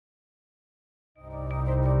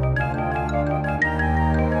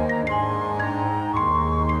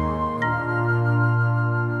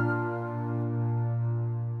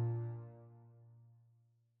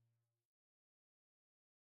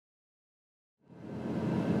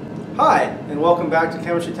Hi, and welcome back to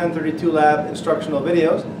Chemistry 1032 Lab Instructional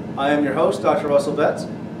Videos. I am your host, Dr. Russell Betts,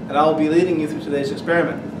 and I will be leading you through today's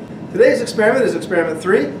experiment. Today's experiment is Experiment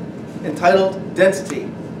 3, entitled Density.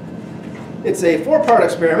 It's a four-part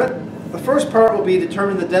experiment. The first part will be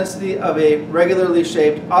determining the density of a regularly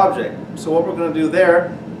shaped object. So what we're going to do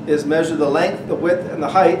there is measure the length, the width, and the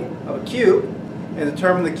height of a cube, and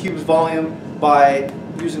determine the cube's volume by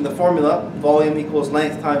using the formula, volume equals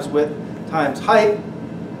length times width times height,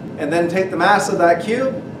 and then take the mass of that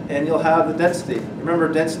cube and you'll have the density. Remember,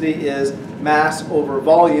 density is mass over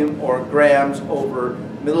volume, or grams over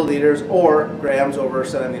milliliters, or grams over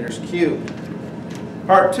centimeters cubed.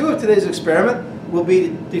 Part 2 of today's experiment will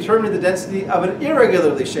be determining the density of an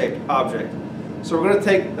irregularly shaped object. So we're going to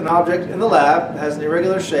take an object in the lab that has an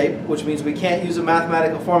irregular shape, which means we can't use a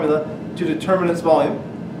mathematical formula to determine its volume.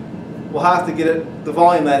 We'll have to get it, the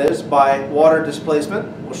volume that is, by water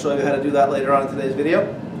displacement. We'll show you how to do that later on in today's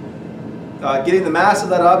video. Getting the mass of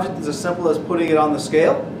that object is as simple as putting it on the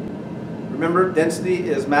scale. Remember, density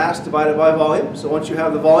is mass divided by volume. So once you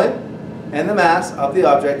have the volume and the mass of the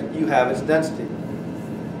object, you have its density.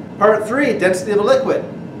 Part 3, density of a liquid.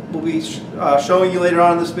 We'll be showing you later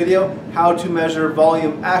on in this video how to measure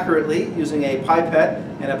volume accurately using a pipette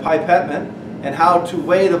and a pipettement, and how to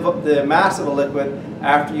weigh the mass of a liquid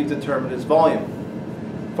after you've determined its volume.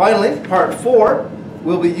 Finally, part 4,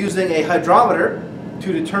 we'll be using a hydrometer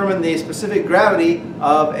to determine the specific gravity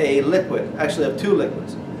of a liquid, actually of two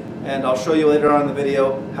liquids. And I'll show you later on in the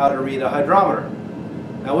video how to read a hydrometer.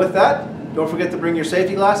 Now with that, don't forget to bring your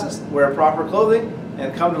safety glasses, wear proper clothing,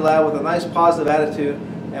 and come to lab with a nice positive attitude,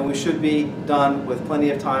 and we should be done with plenty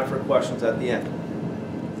of time for questions at the end.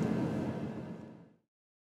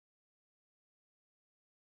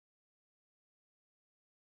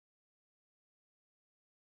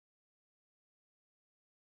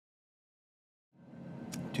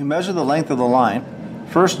 To measure the length of the line,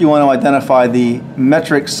 first you want to identify the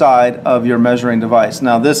metric side of your measuring device.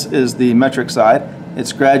 Now this is the metric side.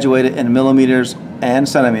 It's graduated in millimeters and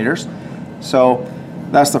centimeters. So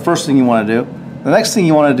that's the first thing you want to do. The next thing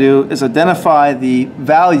you want to do is identify the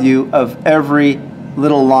value of every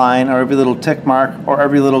little line, or every little tick mark, or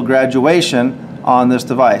every little graduation on this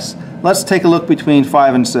device. Let's take a look between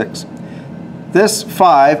 5 and 6. This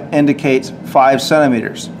 5 indicates 5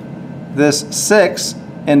 centimeters. This 6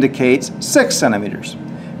 indicates 6 centimeters.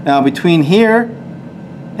 Now between here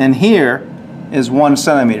and here is 1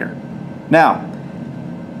 centimeter. Now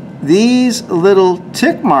these little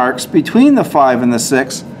tick marks between the 5 and the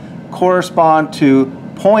 6 correspond to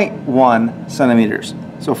 0.1 centimeters.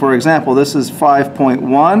 So for example, this is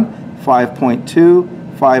 5.1, 5.2,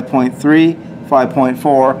 5.3,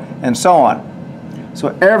 5.4, and so on.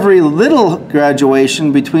 So every little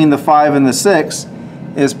graduation between the 5 and the 6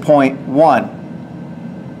 is 0.1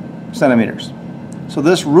 centimeters. So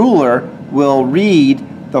this ruler will read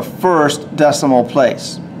the first decimal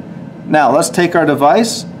place. Now let's take our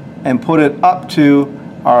device and put it up to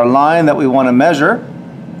our line that we want to measure.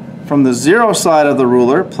 From the 0 side of the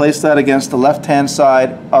ruler, place that against the left-hand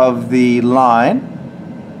side of the line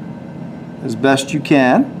as best you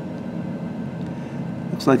can.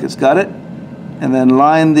 Looks like it's got it. And then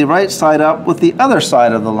line the right side up with the other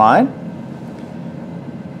side of the line.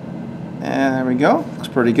 And there we go. Looks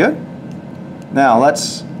pretty good. Now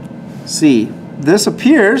let's see. This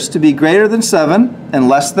appears to be greater than 7 and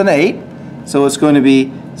less than 8. So it's going to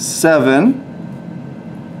be 7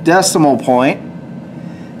 decimal point.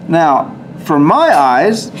 Now, for my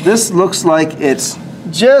eyes, this looks like it's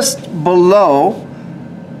just below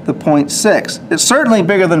the 0.6. It's certainly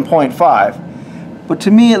bigger than 0.5. But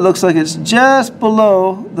to me, it looks like it's just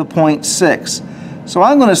below the 0.6. So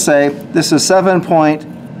I'm going to say this is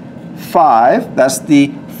 7.5. That's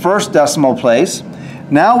the first decimal place.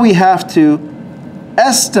 Now we have to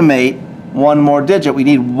estimate one more digit. We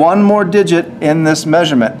need one more digit in this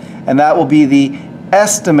measurement, and that will be the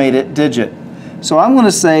estimated digit. So I'm going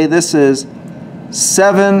to say this is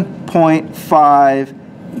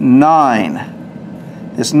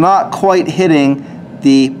 7.59. It's not quite hitting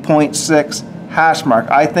the 0.6 hash mark.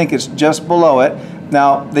 I think it's just below it.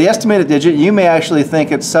 Now, the estimated digit, you may actually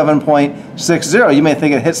think it's 7.60. You may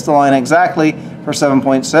think it hits the line exactly for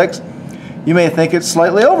 7.6. You may think it's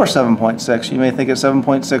slightly over 7.6. You may think it's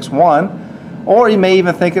 7.61. Or you may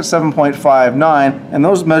even think it's 7.59. And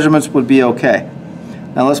those measurements would be okay.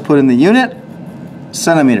 Now let's put in the unit,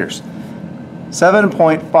 centimeters.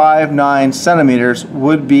 7.59 centimeters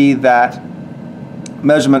would be that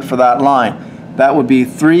measurement for that line. That would be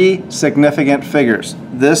 3 significant figures.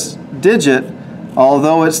 This digit,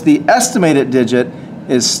 although it's the estimated digit,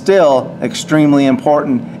 is still extremely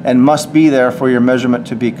important and must be there for your measurement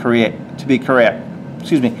to be correct.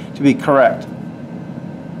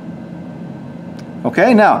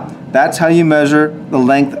 Okay, now that's how you measure the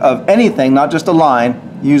length of anything, not just a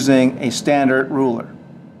line, using a standard ruler.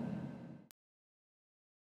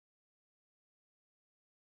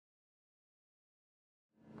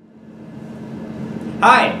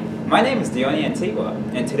 Hi, my name is Diony Antigua,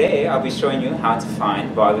 and today I'll be showing you how to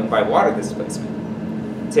find volume by water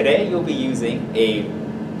displacement. Today you'll be using a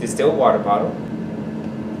distilled water bottle,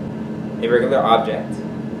 a regular object,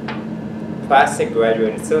 plastic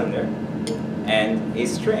graduated cylinder, and a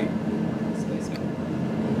string.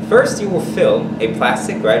 First, you will fill a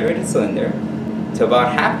plastic graduated cylinder to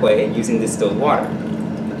about halfway using distilled water.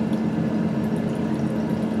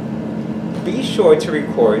 Be sure to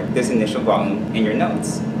record this initial volume in your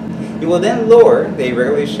notes. You will then lower the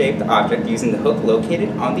irregularly shaped object using the hook located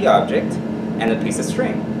on the object and a piece of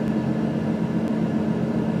string.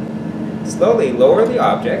 Slowly lower the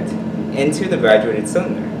object into the graduated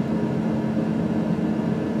cylinder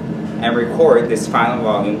and record this final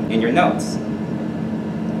volume in your notes.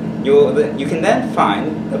 You can then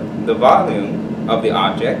find the volume of the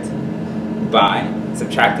object by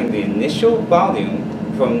subtracting the initial volume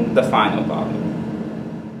from the final volume.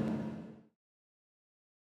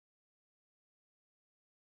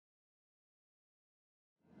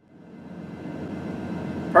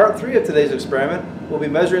 Part 3 of today's experiment will be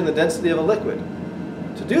measuring the density of a liquid.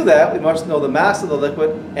 To do that, we must know the mass of the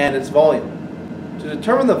liquid and its volume. To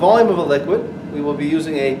determine the volume of a liquid, we will be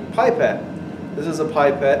using a pipette. This is a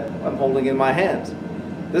pipette I'm holding in my hands.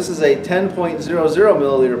 This is a 10.00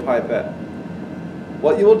 milliliter pipette.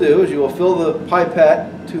 What you will do is you will fill the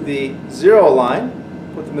pipette to the 0 line,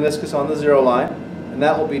 put the meniscus on the 0 line, and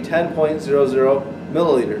that will be 10.00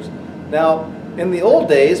 milliliters. Now, in the old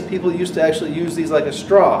days, people used to actually use these like a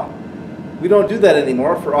straw. We don't do that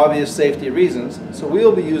anymore for obvious safety reasons, so we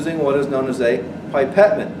will be using what is known as a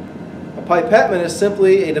pipettement. A pipettement is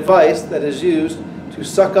simply a device that is used to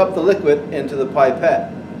suck up the liquid into the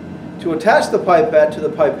pipette. To attach the pipette to the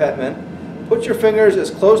pipettement, put your fingers as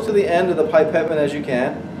close to the end of the pipettement as you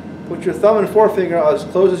can, put your thumb and forefinger as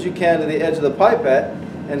close as you can to the edge of the pipette,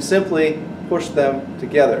 and simply push them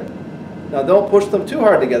together. Now don't push them too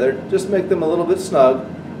hard together, just make them a little bit snug,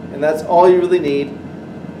 and that's all you really need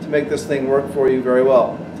to make this thing work for you very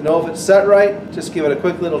well. To know if it's set right, just give it a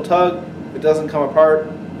quick little tug. If it doesn't come apart,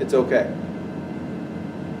 it's okay.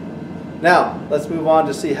 Now, let's move on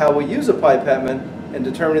to see how we use a pipettement in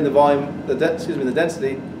determining the volume, the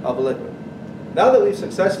density of a liquid. Now that we've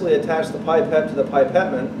successfully attached the pipette to the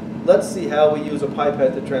pipettement, let's see how we use a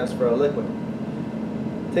pipette to transfer a liquid.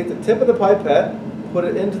 Take the tip of the pipette, put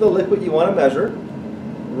it into the liquid you want to measure,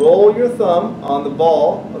 roll your thumb on the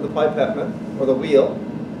ball of the pipettement, or the wheel.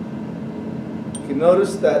 You can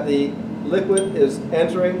notice that the liquid is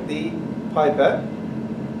entering the pipette.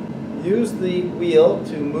 Use the wheel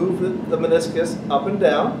to move the meniscus up and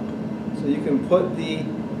down so you can put the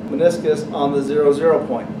meniscus on the 0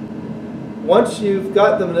 point. Once you've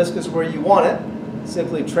got the meniscus where you want it,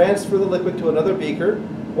 simply transfer the liquid to another beaker,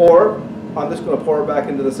 or I'm just going to pour it back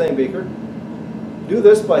into the same beaker. Do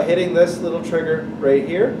this by hitting this little trigger right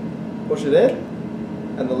here, push it in,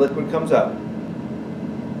 and the liquid comes out.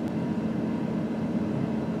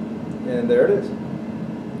 And there it is.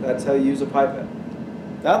 That's how you use a pipette.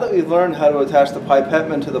 Now that we've learned how to attach the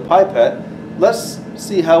pipettement to the pipette, let's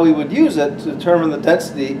see how we would use it to determine the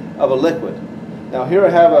density of a liquid. Now here I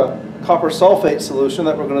have a copper sulfate solution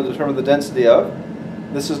that we're going to determine the density of.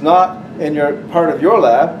 This is not in part of your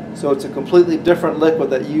lab, so it's a completely different liquid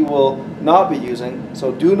that you will not be using.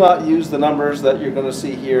 So do not use the numbers that you're going to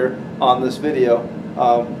see here on this video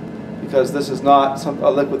because this is not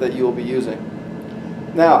a liquid that you will be using.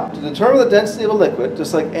 Now, to determine the density of a liquid,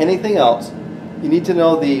 just like anything else, you need to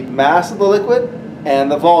know the mass of the liquid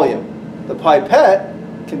and the volume. The pipette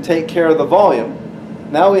can take care of the volume.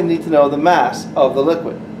 Now we need to know the mass of the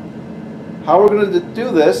liquid. How we're going to do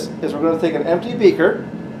this is we're going to take an empty beaker,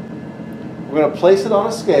 we're going to place it on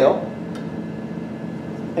a scale,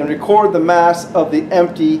 and record the mass of the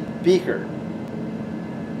empty beaker.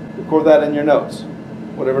 Record that in your notes,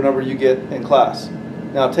 whatever number you get in class.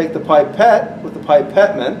 Now take the pipette with the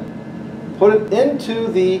pipettement, put it into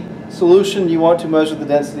the solution you want to measure the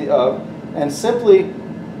density of, and simply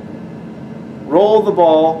roll the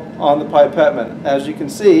ball on the pipettement. As you can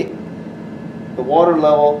see, the water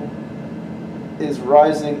level is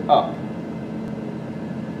rising up.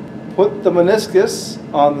 Put the meniscus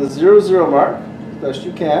on the 0 mark as best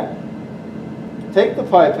you can. Take the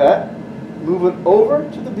pipette, move it over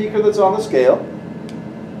to the beaker that's on the scale,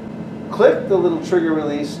 click the little trigger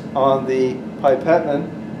release on the pipettement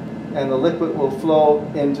and the liquid will flow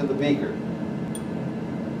into the beaker.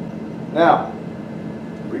 Now,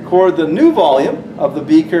 record the new volume of the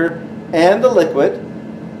beaker and the liquid,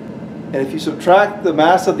 and if you subtract the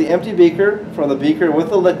mass of the empty beaker from the beaker with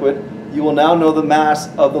the liquid, you will now know the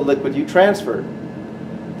mass of the liquid you transferred.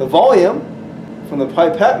 The volume from the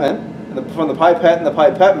pipettement, from the pipette and the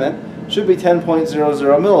pipettement should be 10.00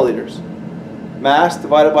 milliliters. Mass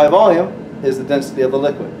divided by volume is the density of the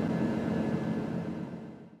liquid.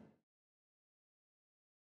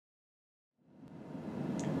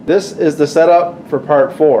 This is the setup for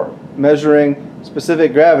part 4, measuring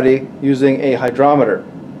specific gravity using a hydrometer.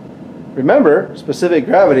 Remember, specific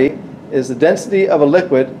gravity is the density of a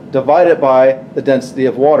liquid divided by the density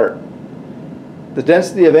of water. The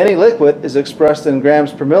density of any liquid is expressed in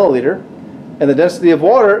grams per milliliter, and the density of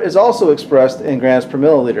water is also expressed in grams per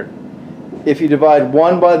milliliter. If you divide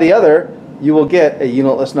one by the other, you will get a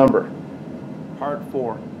unitless number. Part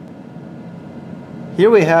 4. Here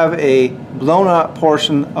we have a blown up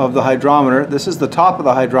portion of the hydrometer. This is the top of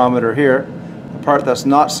the hydrometer here, the part that's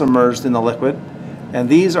not submerged in the liquid. And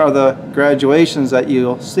these are the graduations that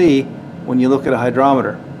you'll see when you look at a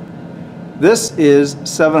hydrometer. This is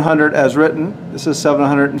 700 as written. This is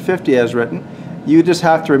 750 as written. You just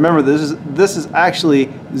have to remember this is actually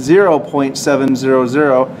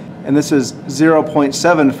 0.700 and this is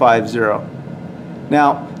 0.750.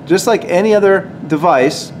 Now, just like any other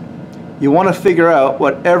device, you want to figure out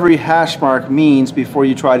what every hash mark means before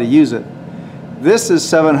you try to use it. This is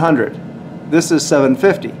 700. This is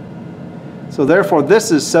 750. So therefore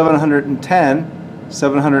this is 710,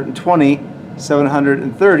 720,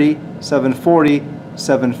 730, 740,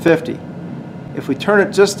 750. If we turn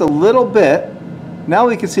it just a little bit, now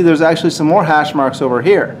we can see there's actually some more hash marks over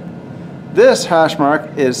here. This hash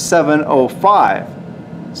mark is 705,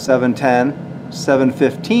 710,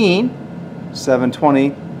 715,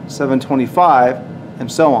 720, 725, and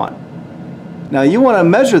so on. Now you want to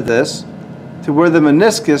measure this to where the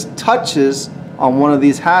meniscus touches on one of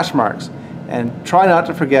these hash marks, and try not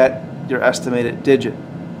to forget your estimated digit.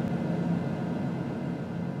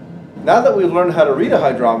 Now that we've learned how to read a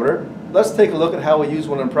hydrometer, let's take a look at how we use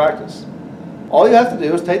one in practice. All you have to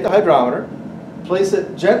do is take the hydrometer, place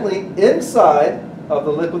it gently inside of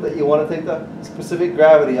the liquid that you want to take the specific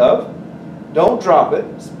gravity of. Don't drop it,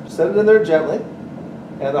 set it in there gently,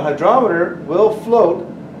 and the hydrometer will float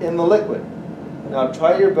in the liquid. Now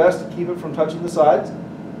try your best to keep it from touching the sides.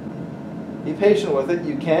 Be patient with it.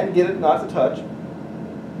 You can get it not to touch.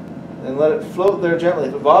 And let it float there gently.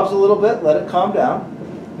 If it bobs a little bit, let it calm down.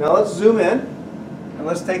 Now let's zoom in and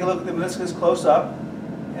let's take a look at the meniscus close up.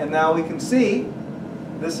 And now we can see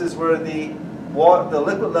this is where the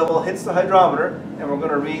liquid level hits the hydrometer, and we're going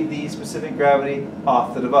to read the specific gravity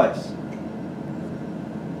off the device.